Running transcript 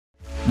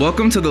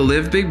Welcome to the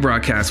Live Big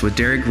broadcast with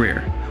Derek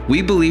Greer.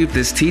 We believe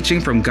this teaching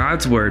from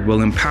God's Word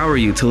will empower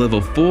you to live a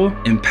full,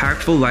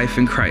 impactful life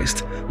in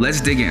Christ. Let's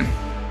dig in.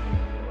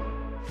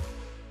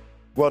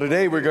 Well,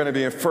 today we're going to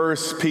be in 1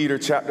 Peter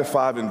chapter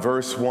 5 and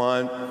verse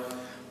 1.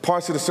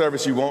 Parts of the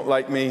service you won't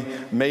like me.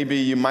 Maybe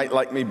you might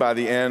like me by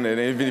the end,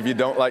 and even if you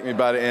don't like me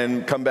by the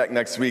end, come back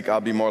next week,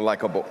 I'll be more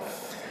likable.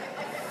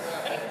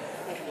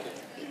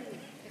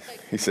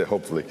 He said,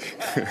 hopefully.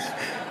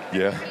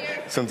 Yeah,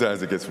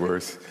 sometimes it gets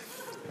worse.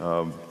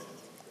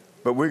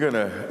 But we're going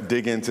to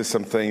dig into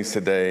some things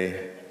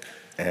today,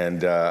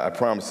 and I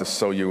promise to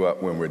sew you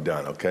up when we're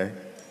done, okay?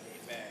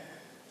 Amen.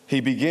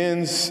 He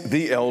begins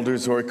the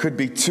elders, or it could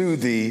be to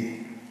the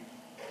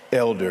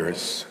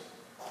elders.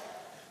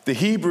 The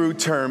Hebrew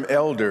term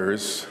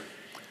elders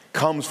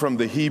comes from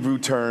the Hebrew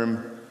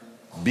term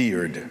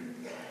beard.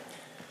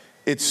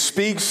 It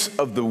speaks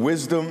of the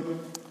wisdom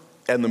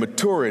and the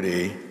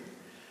maturity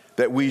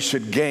that we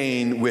should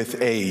gain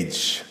with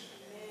age.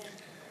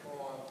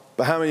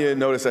 But how many of you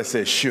notice I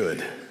said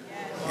should?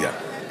 Yeah.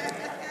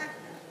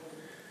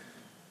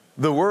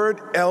 The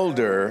word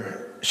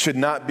elder should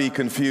not be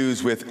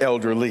confused with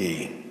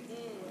elderly.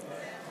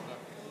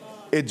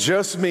 It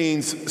just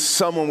means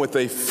someone with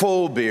a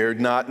full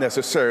beard, not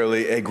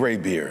necessarily a gray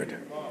beard.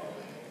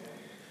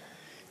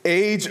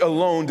 Age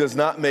alone does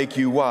not make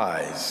you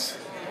wise.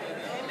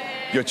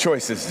 Your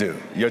choices do.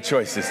 Your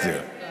choices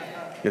do.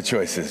 Your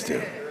choices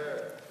do.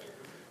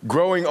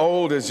 Growing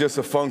old is just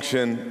a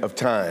function of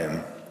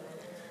time.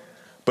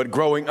 But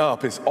growing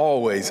up is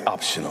always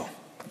optional.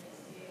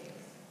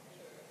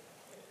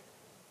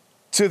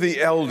 To the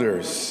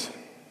elders,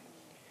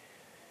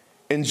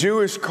 in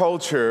Jewish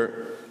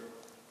culture,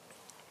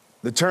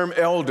 the term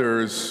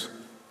elders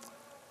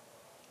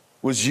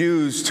was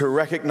used to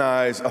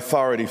recognize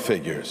authority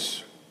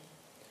figures.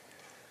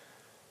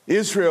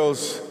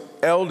 Israel's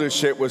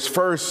eldership was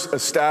first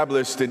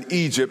established in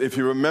Egypt. If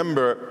you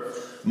remember,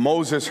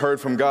 Moses heard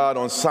from God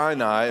on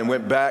Sinai and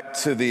went back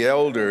to the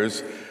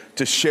elders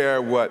to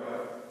share what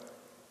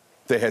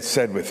they had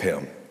said with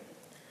him.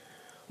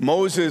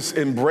 Moses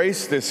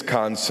embraced this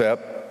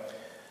concept,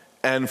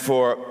 and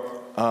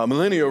for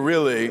millennia,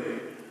 really,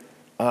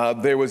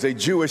 there was a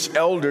Jewish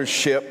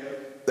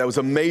eldership that was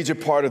a major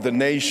part of the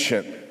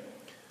nation.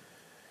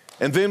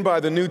 And then by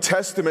the New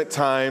Testament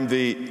time,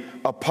 the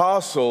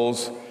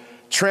apostles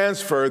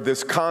transferred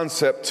this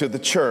concept to the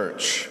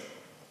church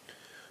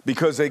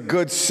because a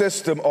good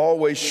system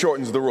always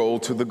shortens the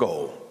road to the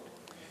goal.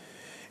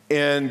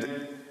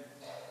 And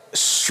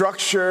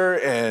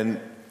structure and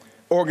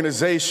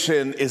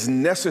organization is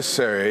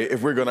necessary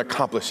if we're going to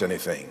accomplish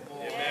anything.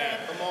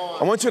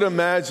 I want you to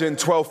imagine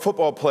 12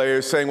 football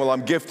players saying, well,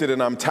 I'm gifted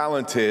and I'm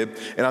talented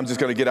and I'm just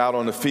going to get out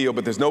on the field,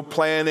 but there's no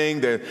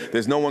planning,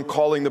 there's no one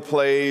calling the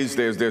plays,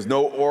 there's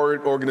no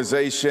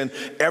organization.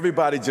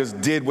 Everybody just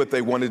did what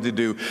they wanted to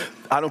do.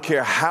 I don't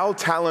care how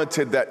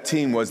talented that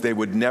team was, they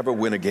would never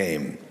win a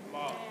game.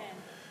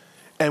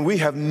 And we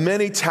have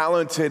many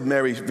talented,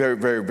 very, very,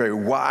 very, very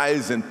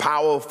wise and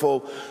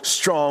powerful,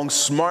 strong,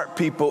 smart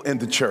people in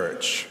the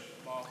church.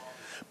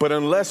 But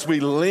unless we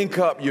link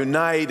up,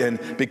 unite,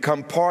 and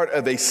become part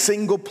of a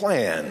single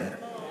plan,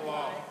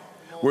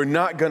 we're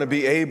not going to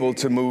be able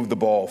to move the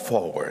ball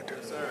forward.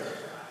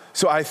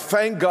 So I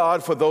thank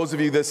God for those of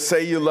you that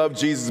say you love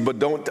Jesus but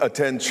don't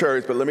attend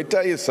church. But let me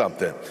tell you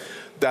something,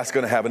 that's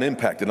going to have an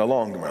impact in the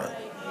long run.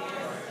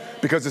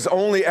 Because it's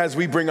only as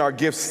we bring our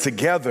gifts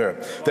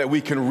together that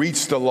we can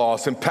reach the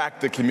lost, impact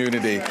the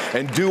community,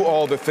 and do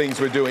all the things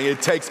we're doing.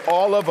 It takes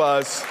all of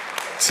us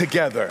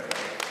together.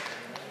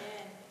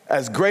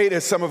 As great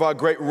as some of our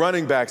great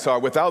running backs are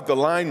without the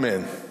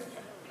linemen,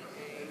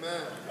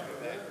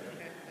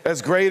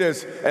 as great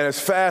as and as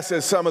fast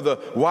as some of the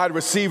wide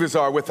receivers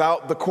are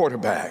without the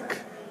quarterback,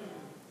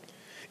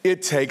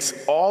 it takes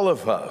all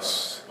of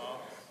us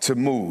to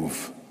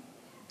move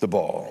the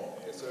ball.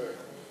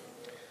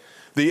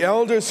 The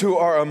elders who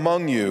are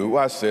among you,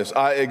 watch this,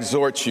 I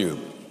exhort you.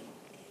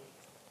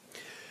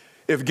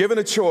 If given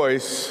a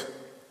choice,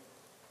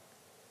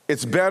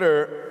 it's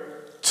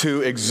better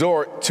to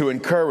exhort, to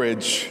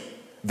encourage,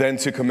 than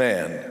to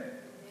command.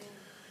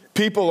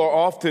 People are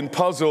often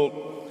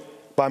puzzled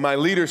by my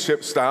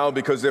leadership style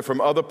because they're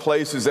from other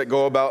places that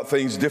go about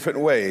things different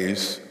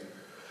ways.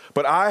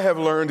 But I have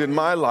learned in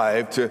my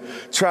life to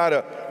try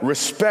to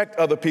respect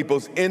other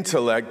people's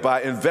intellect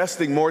by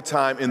investing more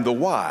time in the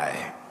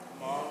why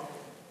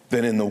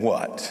than in the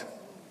what.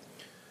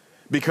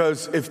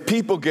 Because if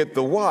people get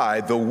the why,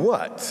 the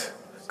what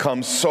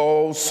comes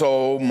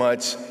so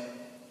much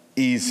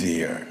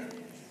easier.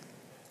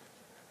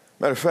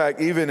 Matter of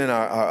fact, even in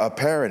our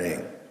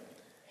parenting,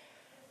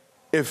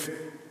 if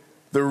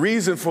the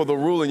reason for the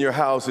rule in your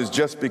house is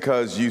just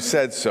because you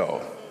said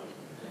so,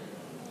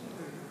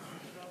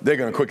 they're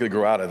going to quickly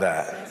grow out of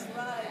that.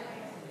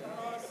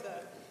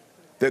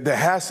 There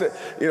has to,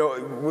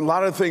 a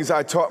lot of things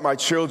I taught my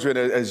children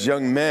as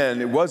young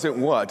men, it wasn't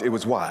what, it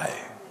was why.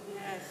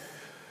 Yes.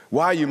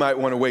 Why you might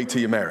want to wait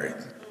till you're married.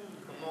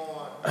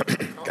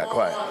 Got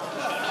quiet.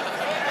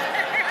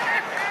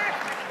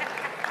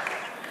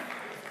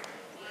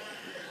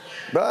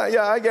 But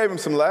yeah, I gave them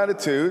some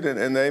latitude,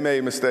 and they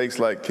made mistakes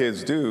like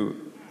kids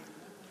do.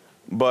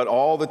 But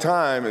all the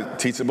time,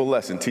 teachable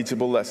lesson,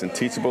 teachable lesson,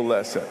 teachable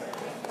lesson.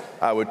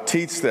 I would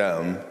teach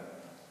them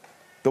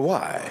the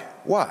why.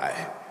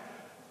 Why?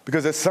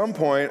 Because at some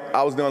point,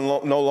 I was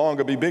going to no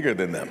longer be bigger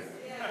than them.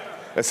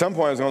 At some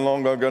point, I was no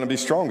longer going to be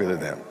stronger than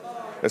them.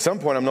 At some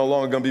point, I'm no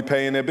longer going to be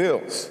paying their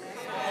bills.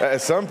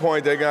 At some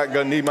point, they're not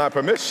going to need my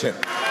permission.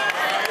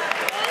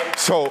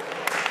 So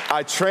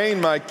I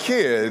trained my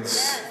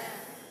kids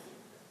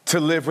to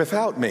live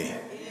without me.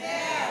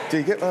 Do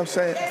you get what I'm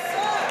saying?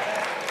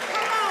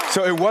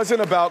 So it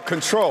wasn't about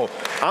control.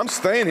 I'm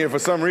staying here for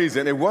some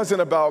reason. It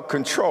wasn't about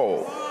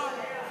control.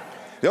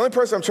 The only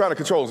person I'm trying to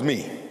control is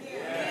me.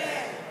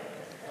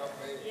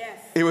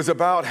 It was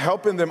about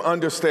helping them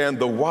understand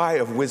the why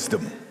of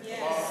wisdom.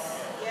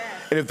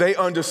 And if they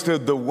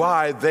understood the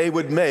why, they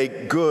would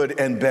make good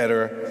and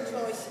better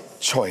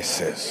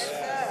choices.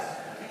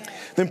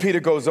 Then Peter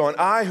goes on,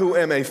 I who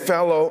am a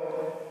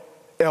fellow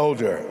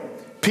elder.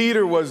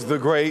 Peter was the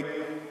great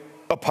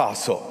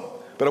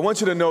apostle. But I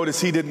want you to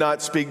notice he did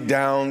not speak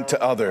down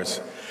to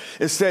others.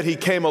 Instead, he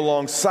came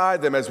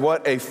alongside them as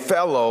what? A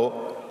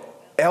fellow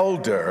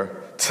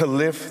elder to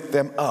lift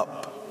them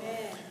up.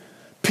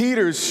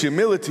 Peter's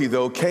humility,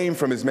 though, came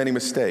from his many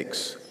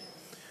mistakes.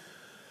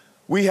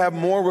 We have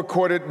more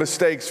recorded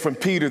mistakes from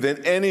Peter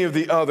than any of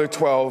the other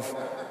 12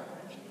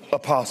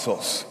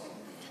 apostles.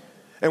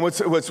 And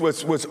what's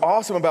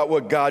awesome about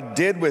what God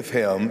did with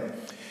him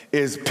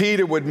is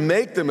Peter would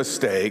make the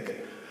mistake,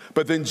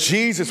 but then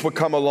Jesus would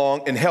come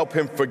along and help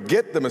him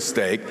forget the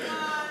mistake.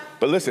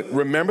 But listen,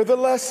 remember the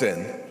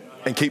lesson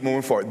and keep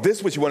moving forward. This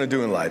is what you want to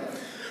do in life.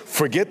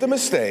 Forget the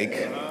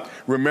mistake,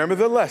 remember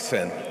the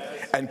lesson,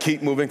 and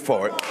keep moving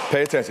forward.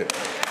 Pay attention.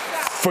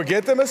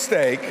 Forget the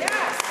mistake,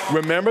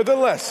 remember the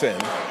lesson,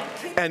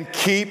 and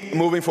keep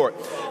moving forward.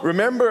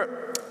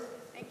 Remember,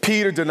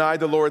 Peter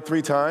denied the Lord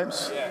 3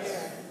 times?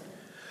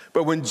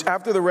 But when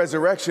after the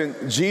resurrection,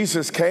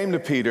 Jesus came to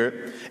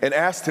Peter and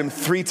asked him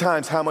 3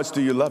 times, how much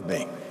do you love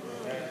me?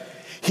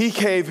 He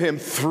gave him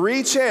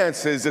 3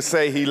 chances to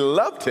say he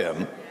loved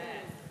him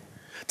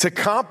to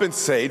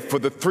compensate for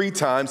the 3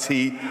 times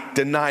he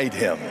denied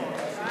him.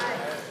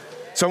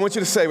 So I want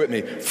you to say with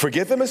me,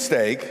 forget the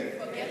mistake,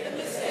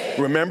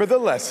 remember the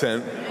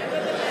lesson,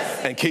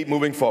 and keep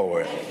moving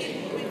forward.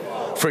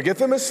 Forget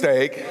the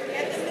mistake,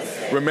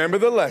 remember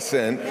the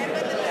lesson,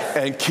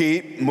 and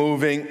keep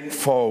moving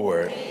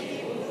forward.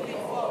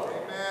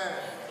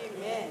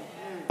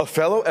 A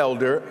fellow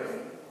elder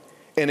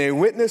and a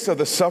witness of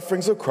the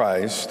sufferings of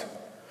Christ,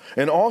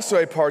 and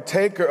also a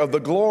partaker of the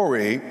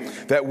glory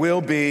that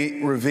will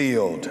be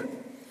revealed.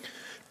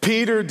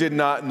 Peter did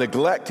not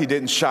neglect, he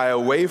didn't shy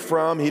away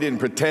from, he didn't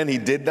pretend he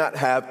did not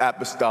have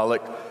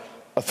apostolic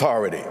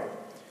authority.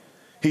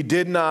 He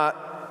did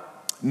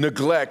not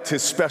neglect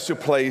his special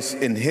place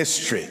in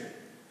history,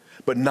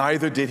 but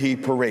neither did he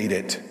parade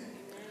it.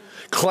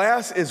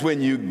 Class is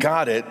when you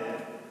got it,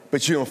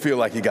 but you don't feel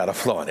like you got to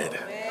flaunt it.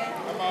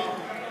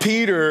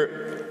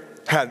 Peter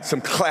had some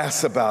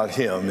class about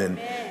him, and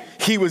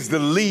he was the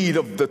lead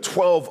of the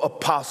 12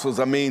 apostles.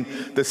 I mean,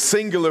 the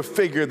singular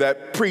figure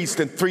that preached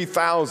and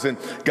 3,000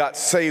 got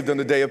saved on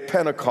the day of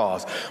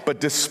Pentecost. But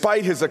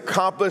despite his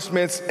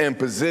accomplishments and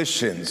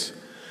positions,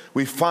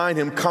 we find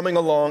him coming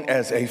along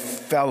as a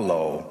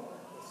fellow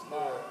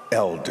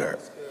elder.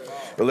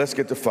 But let's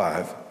get to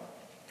 5.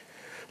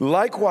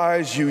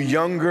 Likewise, you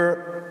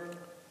younger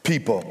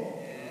people.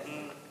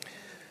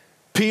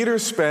 Peter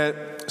spent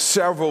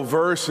several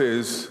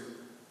verses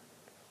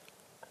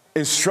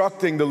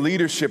instructing the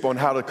leadership on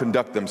how to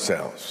conduct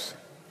themselves.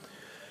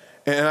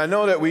 And I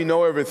know that we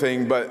know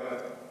everything,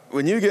 but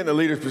when you get in a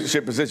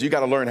leadership position, you got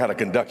to learn how to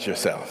conduct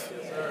yourself.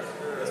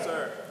 Yes,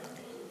 sir.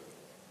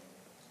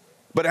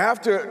 But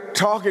after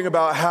talking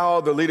about how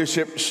the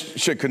leadership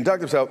should conduct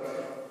themselves,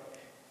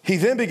 he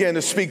then began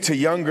to speak to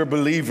younger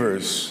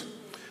believers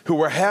who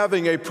were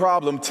having a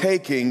problem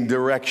taking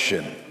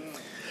direction.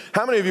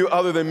 How many of you,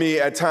 other than me,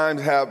 at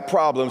times have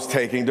problems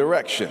taking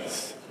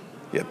directions?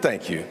 Yeah,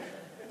 thank you.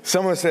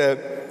 Someone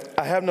said,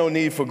 I have no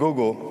need for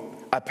Google.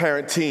 I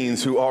parent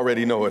teens who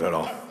already know it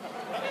all.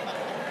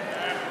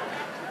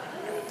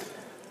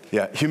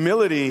 Yeah,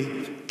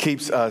 humility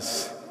keeps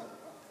us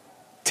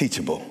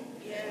teachable.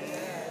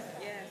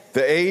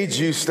 The age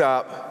you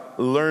stop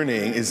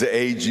learning is the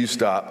age you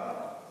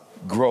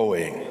stop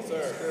growing.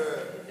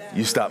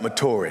 You stop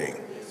maturing.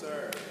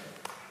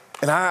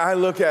 And I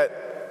look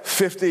at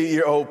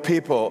 50-year-old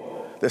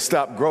people that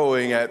stop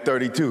growing at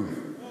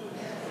 32.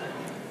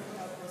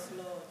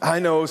 I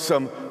know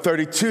some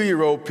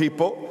 32-year-old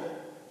people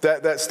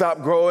that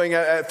stop growing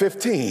at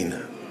 15.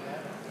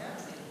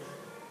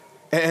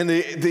 And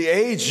the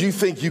age you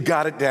think you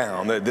got it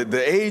down,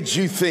 the age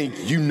you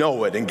think you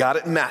know it and got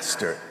it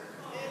mastered,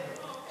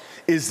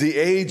 is the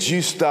age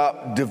you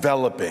stop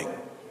developing.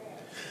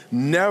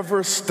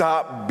 Never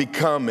stop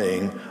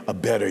becoming a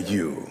better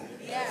you.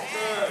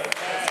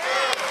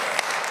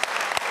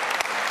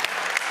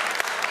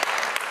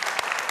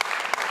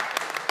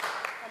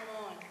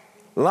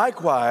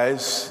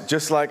 Likewise,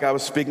 just like I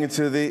was speaking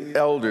to the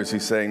elders,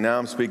 he's saying, now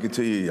I'm speaking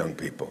to you young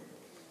people.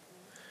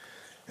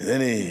 And then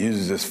he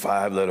uses this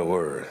 5-letter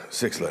word,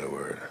 6-letter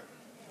word,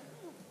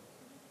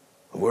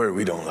 a word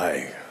we don't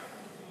like.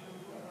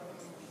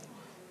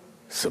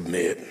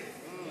 Submit.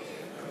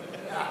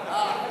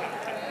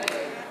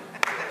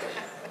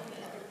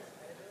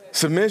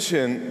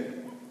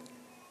 Submission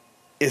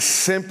is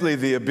simply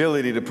the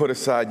ability to put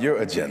aside your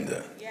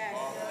agenda,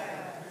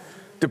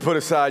 to put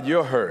aside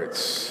your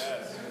hurts,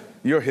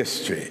 your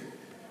history,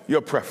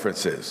 your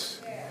preferences,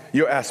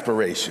 your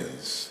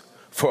aspirations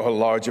for a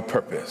larger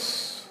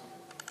purpose.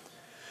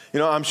 You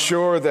know, I'm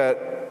sure that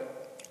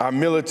our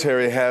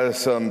military has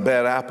some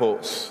bad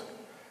apples.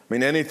 I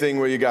mean, anything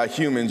where you got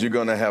humans, you're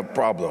going to have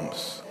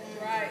problems.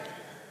 Right.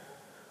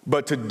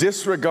 But to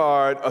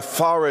disregard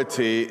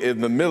authority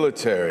in the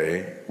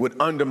military would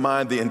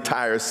undermine the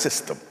entire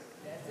system.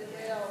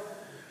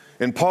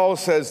 And Paul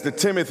says to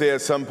Timothy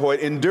at some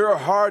point, endure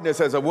hardness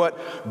as a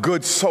what?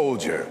 Good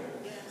soldier.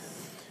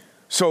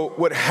 So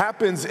what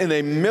happens in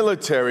a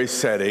military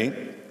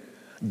setting,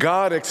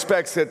 God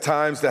expects at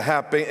times to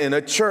happen in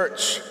a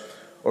church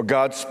or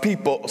God's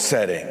people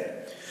setting.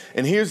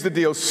 And here's the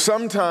deal.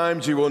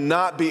 Sometimes you will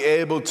not be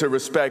able to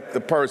respect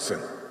the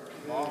person,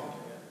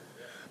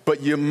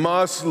 but you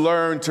must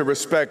learn to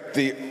respect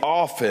the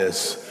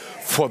office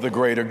for the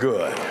greater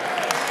good.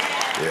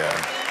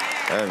 Yeah,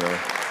 I know.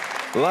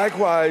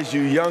 Likewise,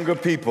 you younger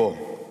people,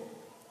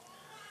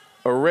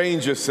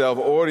 arrange yourself,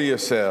 order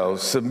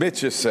yourselves,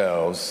 submit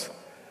yourselves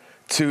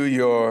to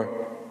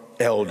your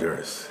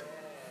elders.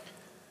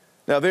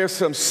 Now, there's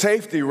some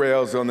safety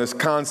rails on this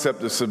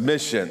concept of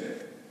submission.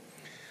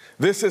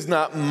 This is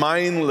not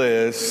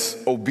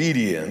mindless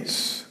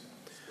obedience.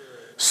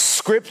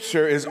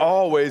 Scripture is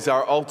always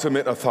our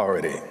ultimate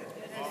authority.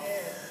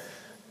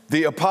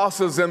 The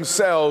apostles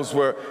themselves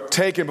were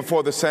taken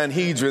before the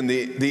Sanhedrin,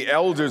 the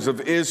elders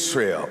of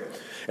Israel,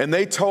 and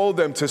they told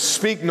them to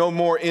speak no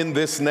more in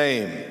this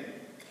name.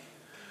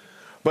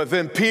 But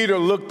then Peter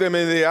looked them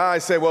in the eye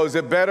and said, well, is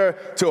it better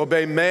to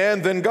obey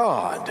man than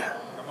God?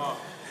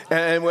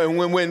 And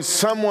when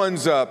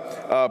someone's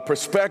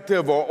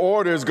perspective or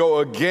orders go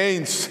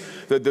against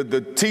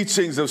the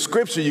teachings of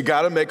Scripture, you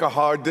got to make a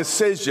hard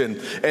decision.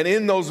 And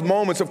in those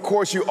moments, of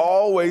course, you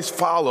always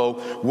follow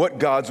what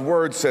God's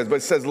Word says. But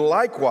it says,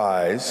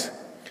 likewise,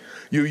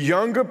 you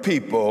younger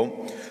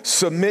people,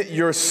 submit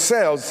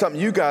yourselves,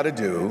 something you got to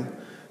do.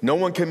 No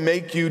one can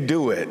make you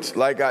do it.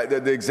 Like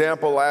the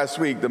example last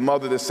week, the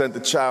mother that sent the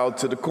child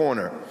to the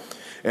corner.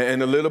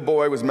 And the little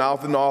boy was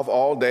mouthing off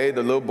all day.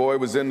 The little boy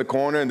was in the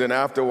corner, and then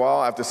after a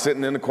while, after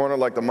sitting in the corner,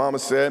 like the mama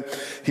said,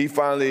 he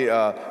finally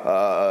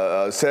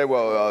said,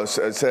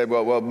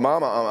 "Well,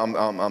 Mama,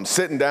 I'm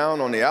sitting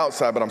down on the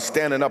outside, but I'm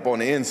standing up on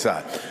the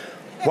inside."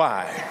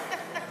 Why?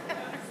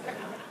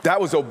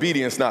 That was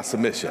obedience, not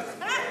submission.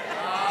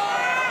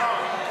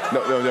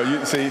 No.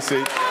 You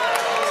see.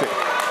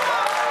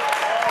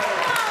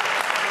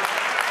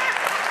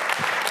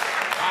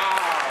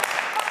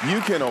 You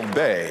can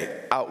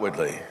obey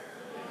outwardly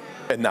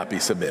and not be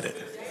submitted.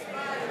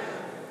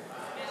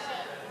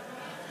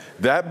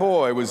 That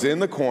boy was in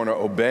the corner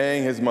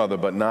obeying his mother,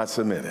 but not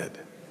submitted.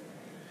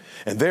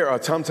 And there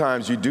are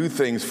sometimes you do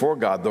things for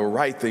God, the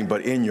right thing,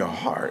 but in your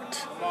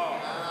heart,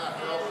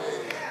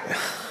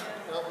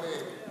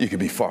 you can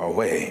be far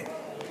away.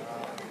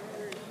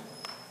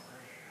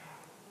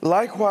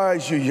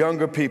 Likewise, you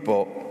younger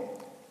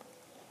people,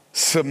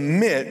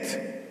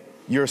 submit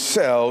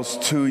yourselves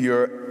to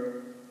your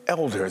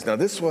elders. Now,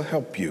 this will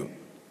help you.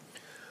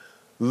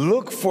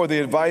 Look for the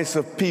advice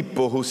of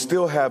people who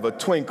still have a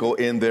twinkle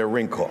in their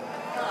wrinkle.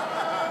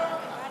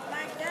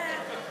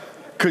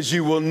 Because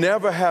you will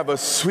never have a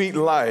sweet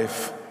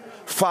life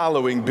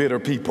following bitter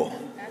people.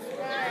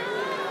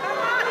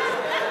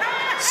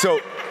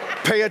 So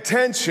pay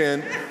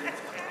attention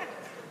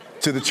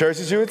to the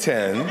churches you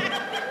attend,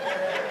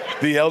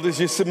 the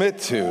elders you submit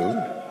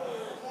to.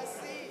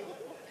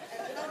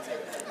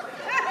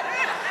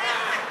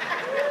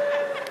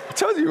 I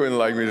told you wouldn't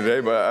like me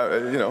today, but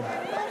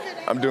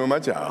I'm doing my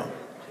job.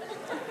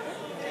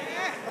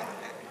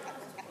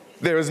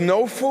 There is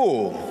no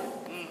fool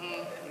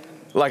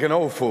like an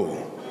old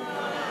fool,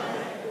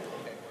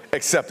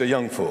 except a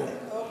young fool.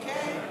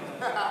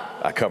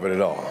 I covered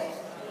it all.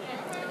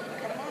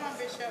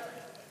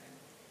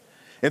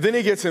 And then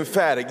he gets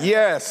emphatic.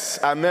 Yes,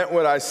 I meant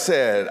what I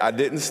said. I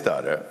didn't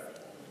stutter.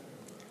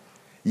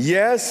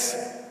 Yes,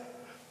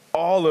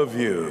 all of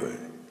you.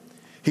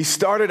 He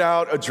started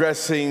out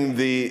addressing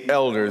the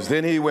elders.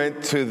 Then he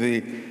went to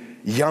the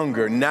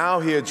younger. Now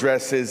he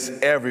addresses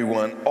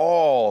everyone,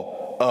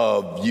 all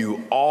of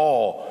you,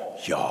 all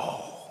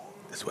y'all.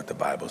 That's what the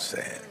Bible's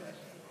saying.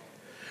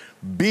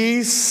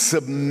 Be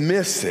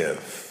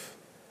submissive.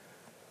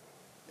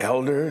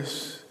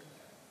 Elders,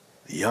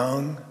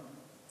 young,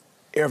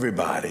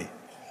 everybody.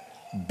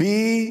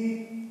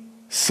 Be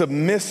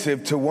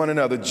submissive to one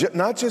another.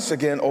 Not just,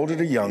 again, older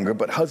to younger,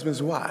 but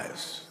husbands,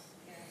 wives,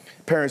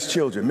 parents,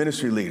 children,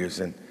 ministry leaders,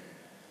 and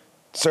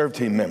serve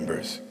team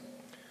members.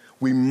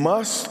 we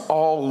must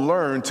all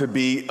learn to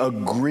be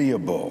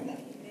agreeable.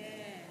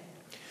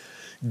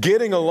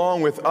 Getting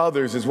along with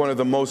others is one of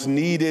the most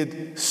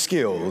needed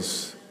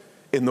skills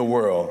in the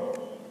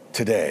world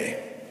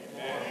today.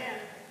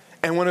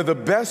 And one of the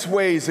best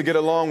ways to get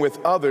along with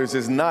others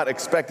is not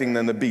expecting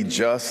them to be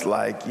just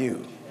like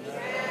you.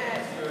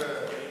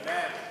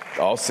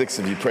 All 6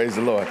 of you, praise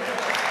the Lord.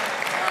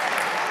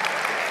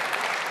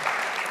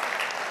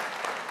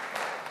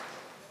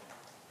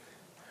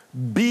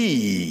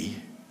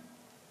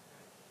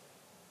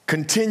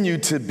 Continue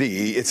to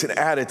be, it's an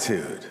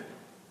attitude.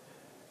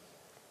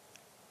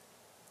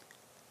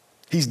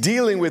 He's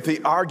dealing with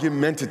the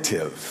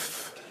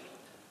argumentative,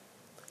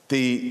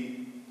 the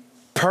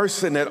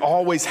person that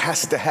always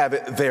has to have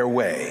it their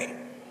way.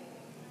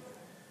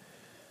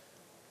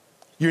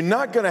 You're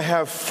not going to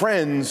have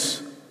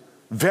friends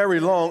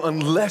very long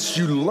unless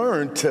you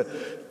learn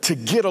to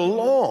get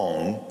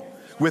along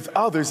with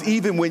others,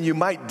 even when you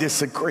might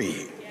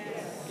disagree.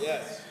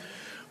 Yes.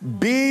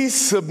 Be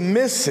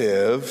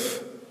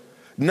submissive,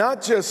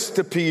 not just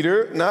to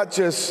Peter, not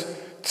just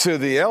to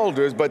the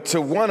elders, but to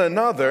one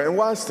another. And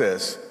watch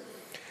this.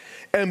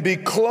 And be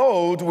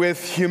clothed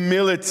with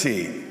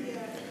humility.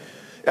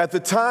 At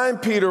the time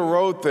Peter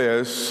wrote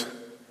this,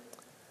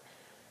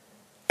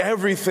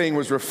 everything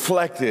was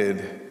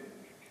reflected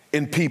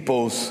in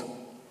people's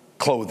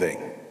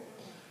clothing.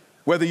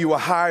 Whether you were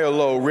high or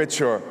low, rich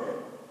or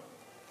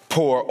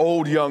poor,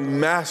 old, young,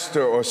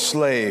 master or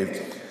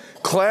slave,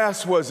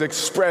 class was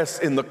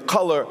expressed in the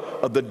color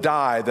of the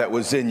dye that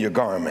was in your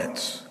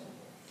garments.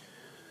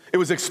 It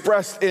was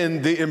expressed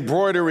in the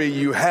embroidery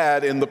you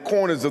had in the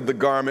corners of the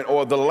garment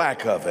or the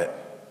lack of it.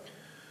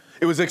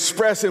 It was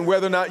expressed in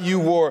whether or not you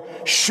wore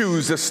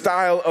shoes, the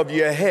style of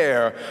your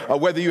hair, or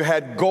whether you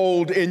had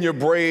gold in your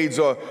braids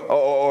or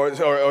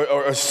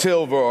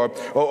silver,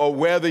 or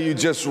whether you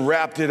just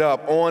wrapped it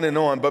up, on and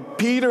on. But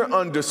Peter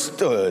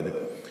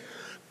understood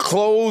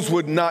clothes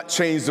would not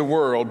change the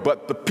world,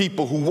 but the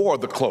people who wore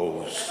the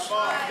clothes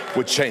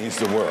would change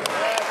the world.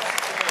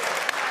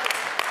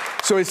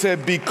 So he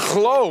said, be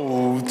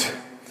clothed.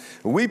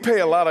 We pay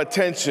a lot of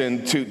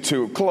attention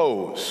to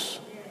clothes.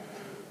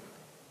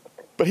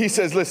 But he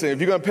says, listen, if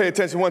you're going to pay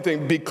attention to one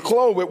thing, be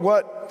clothed with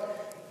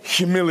what?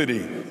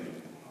 Humility.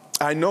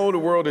 I know the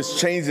world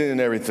is changing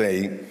and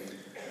everything,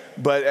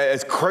 but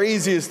as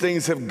crazy as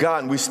things have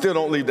gotten, we still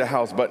don't leave the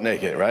house butt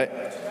naked, right?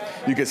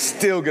 You can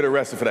still get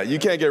arrested for that. You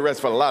can't get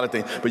arrested for a lot of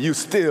things, but you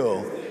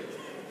still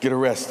get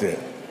arrested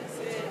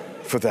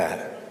for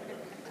that.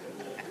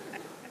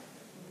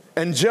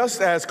 And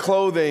just as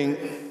clothing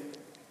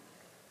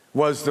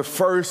was the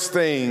first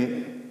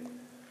thing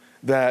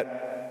that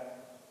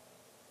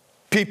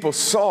people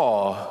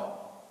saw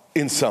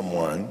in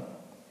someone,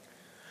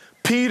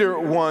 Peter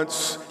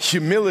wants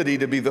humility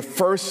to be the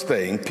first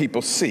thing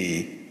people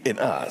see in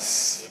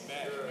us.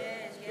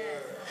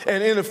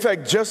 And in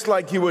effect, just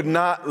like you would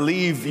not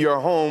leave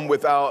your home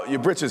without your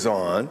britches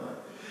on,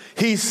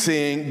 he's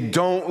saying,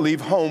 don't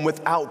leave home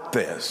without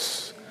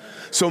this.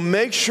 So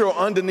make sure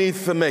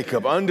underneath the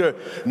makeup,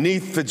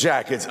 underneath the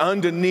jackets,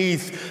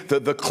 underneath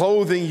the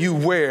clothing you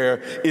wear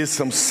is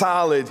some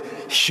solid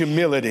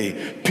humility.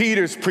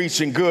 Peter's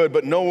preaching good,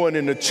 but no one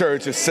in the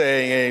church is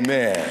saying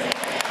amen.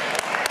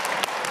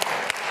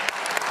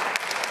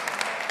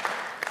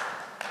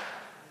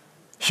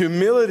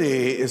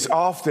 Humility is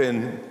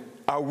often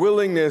our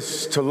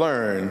willingness to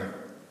learn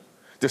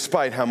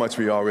despite how much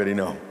we already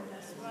know.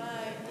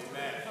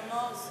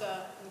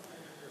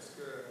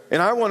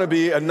 And I want to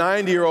be a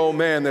 90-year-old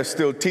man that's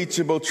still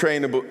teachable,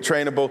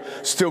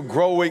 trainable, still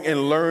growing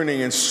and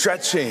learning and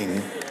stretching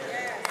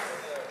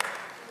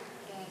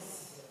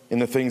in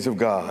the things of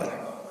God.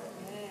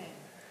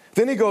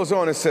 Then he goes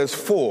on and says,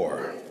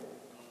 for,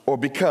 or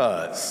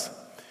because.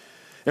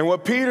 And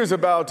what Peter's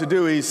about to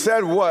do, he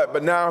said what,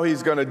 but now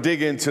he's going to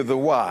dig into the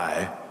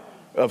why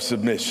of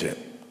submission.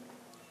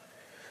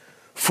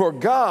 For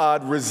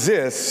God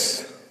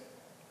resists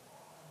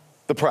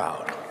the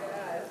proud.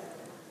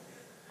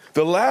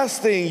 The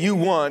last thing you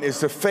want is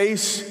to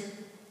face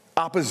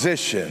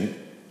opposition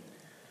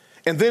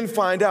and then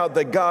find out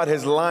that God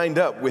has lined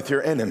up with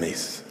your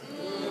enemies.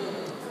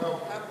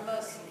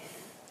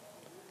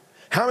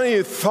 How many of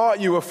you thought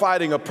you were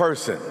fighting a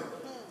person?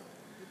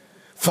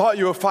 Thought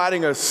you were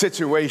fighting a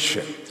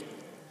situation?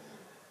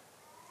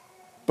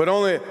 But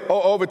only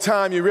over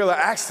time you realize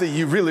actually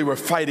you really were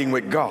fighting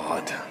with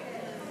God.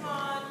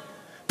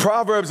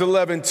 Proverbs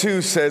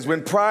 11:2 says,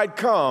 when pride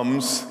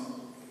comes,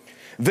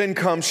 then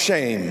comes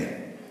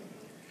shame.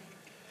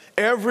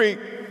 Every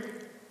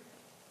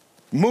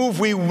move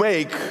we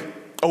make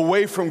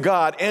away from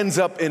God ends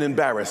up in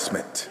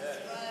embarrassment.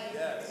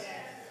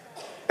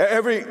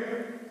 Every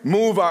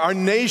move our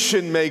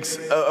nation makes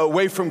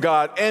away from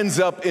God ends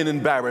up in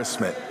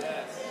embarrassment.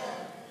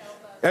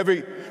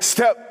 Every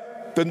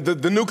step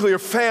the nuclear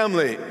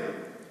family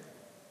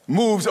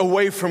moves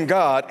away from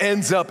God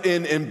ends up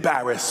in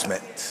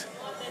embarrassment.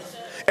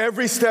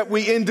 Every step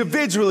we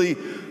individually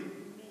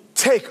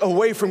take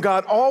away from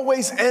God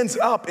always ends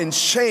up in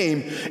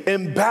shame,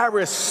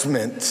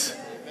 embarrassment,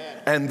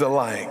 and the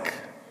like.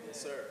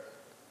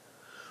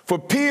 For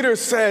Peter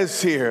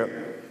says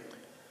here,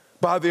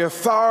 by the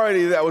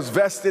authority that was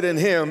vested in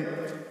him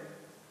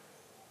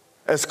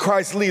as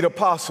Christ's lead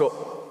apostle,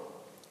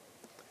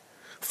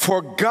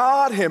 for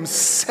God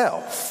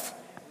himself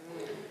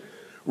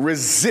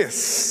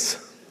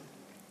resists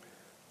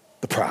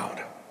the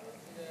proud.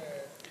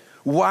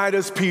 Why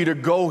does Peter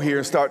go here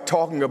and start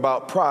talking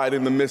about pride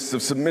in the midst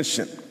of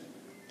submission?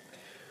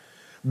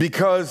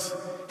 Because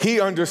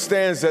he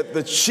understands that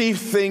the chief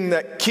thing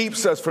that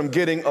keeps us from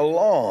getting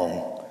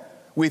along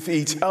with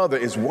each other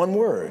is one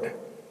word: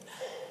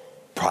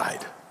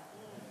 pride.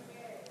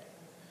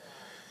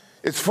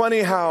 It's funny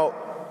how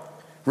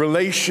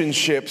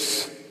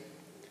relationships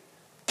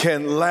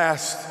can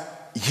last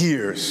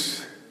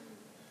years,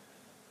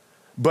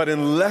 but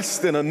in less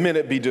than a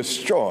minute be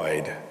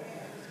destroyed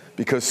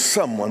because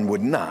someone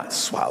would not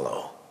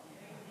swallow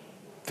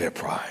their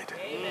pride.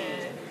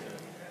 Amen.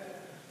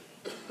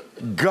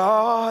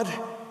 God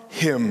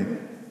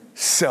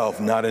himself,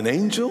 not an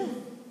angel.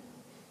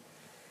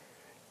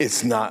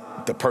 It's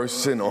not the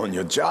person on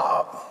your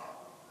job.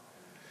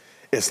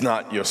 It's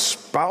not your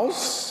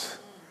spouse,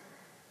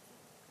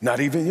 not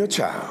even your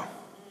child.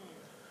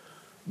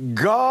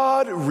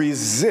 God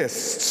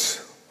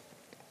resists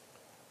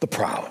the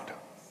proud.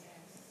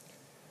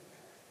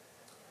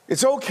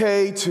 It's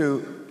okay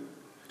to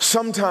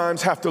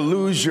sometimes have to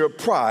lose your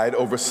pride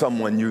over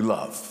someone you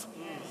love.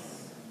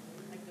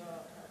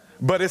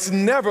 But it's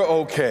never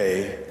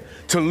okay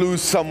to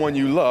lose someone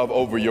you love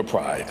over your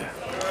pride.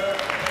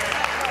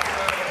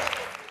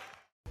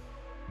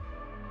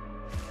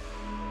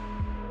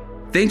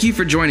 Thank you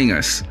for joining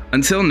us.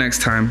 Until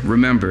next time,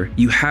 remember,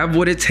 you have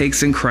what it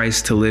takes in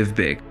Christ to live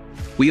big.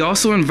 We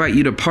also invite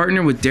you to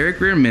partner with Derek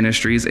Grier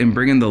Ministries in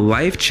bringing the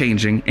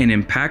life-changing and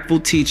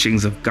impactful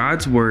teachings of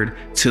God's Word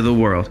to the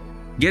world.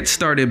 Get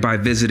started by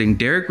visiting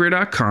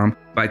DerekGrier.com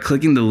by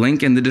clicking the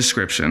link in the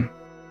description.